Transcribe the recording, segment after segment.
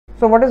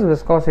So what is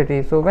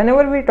viscosity? So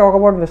whenever we talk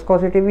about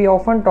viscosity, we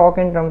often talk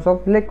in terms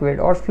of liquid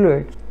or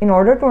fluids. In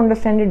order to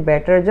understand it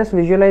better, just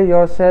visualize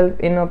yourself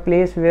in a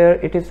place where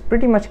it is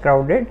pretty much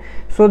crowded.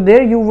 So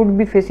there you would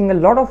be facing a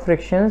lot of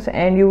frictions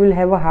and you will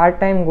have a hard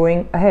time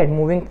going ahead,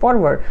 moving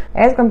forward.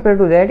 As compared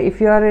to that, if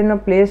you are in a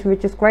place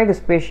which is quite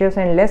spacious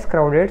and less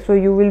crowded, so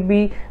you will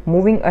be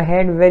moving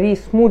ahead very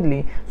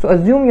smoothly. So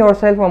assume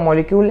yourself a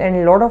molecule and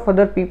a lot of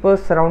other people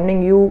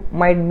surrounding you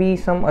might be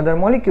some other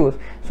molecules.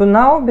 So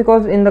now,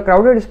 because in the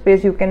crowded space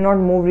you cannot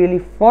move really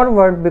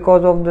forward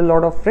because of the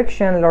lot of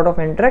friction, lot of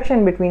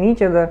interaction between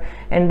each other,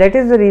 and that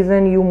is the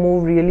reason you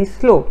move really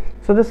slow.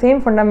 So the same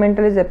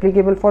fundamental is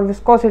applicable for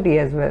viscosity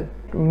as well.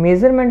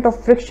 Measurement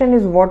of friction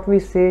is what we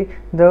say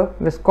the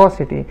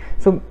viscosity.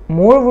 So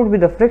more would be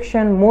the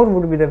friction, more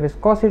would be the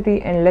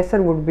viscosity, and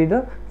lesser would be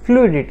the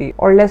fluidity,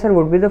 or lesser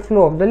would be the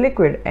flow of the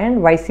liquid, and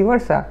vice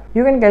versa.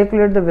 You can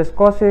calculate the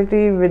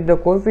viscosity with the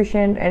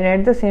coefficient, and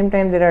at the same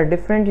time there are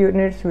different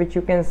units which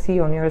you can see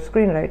on your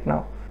screen right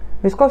now.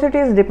 Viscosity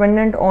is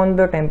dependent on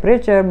the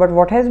temperature, but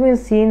what has been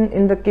seen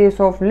in the case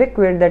of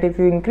liquid, that if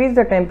you increase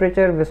the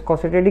temperature,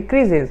 viscosity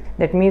decreases.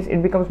 That means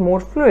it becomes more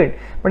fluid.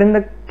 But in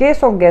the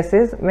case of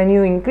gases, when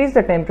you increase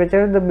the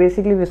temperature, the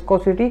basically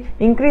viscosity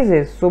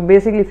increases. So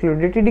basically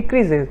fluidity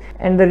decreases.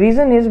 And the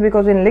reason is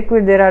because in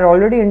liquid there are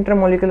already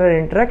intermolecular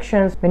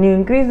interactions. When you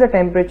increase the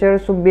temperature,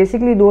 so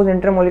basically those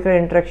intermolecular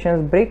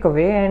interactions break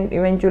away and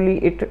eventually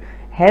it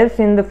helps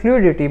in the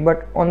fluidity.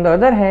 But on the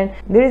other hand,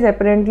 there is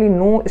apparently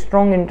no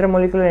strong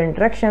intermolecular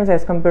interactions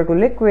as compared to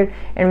liquid,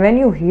 and when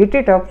you heat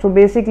it up, so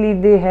basically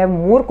they have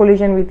more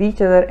collision with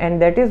each other,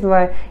 and that is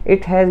why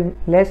it has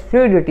less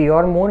fluidity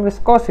or more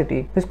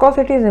viscosity.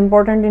 Viscosity is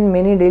important in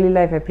many daily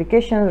life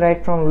applications,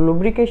 right from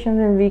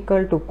lubrications in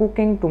vehicle to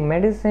cooking to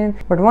medicine.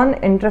 But one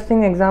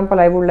interesting example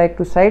I would like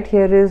to cite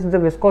here is the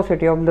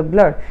viscosity of the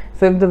blood.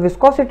 So if the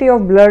viscosity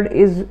of blood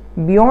is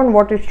beyond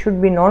what it should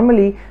be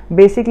normally,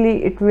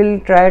 basically it will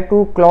try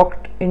to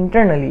clot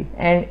internally,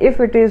 and if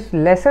it is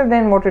lesser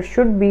than what it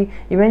should be,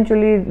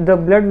 eventually the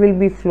blood will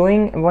be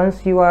flowing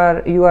once you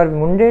are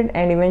wounded,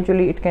 and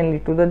eventually it can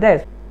lead to the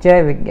death.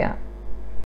 Jai Vigyan.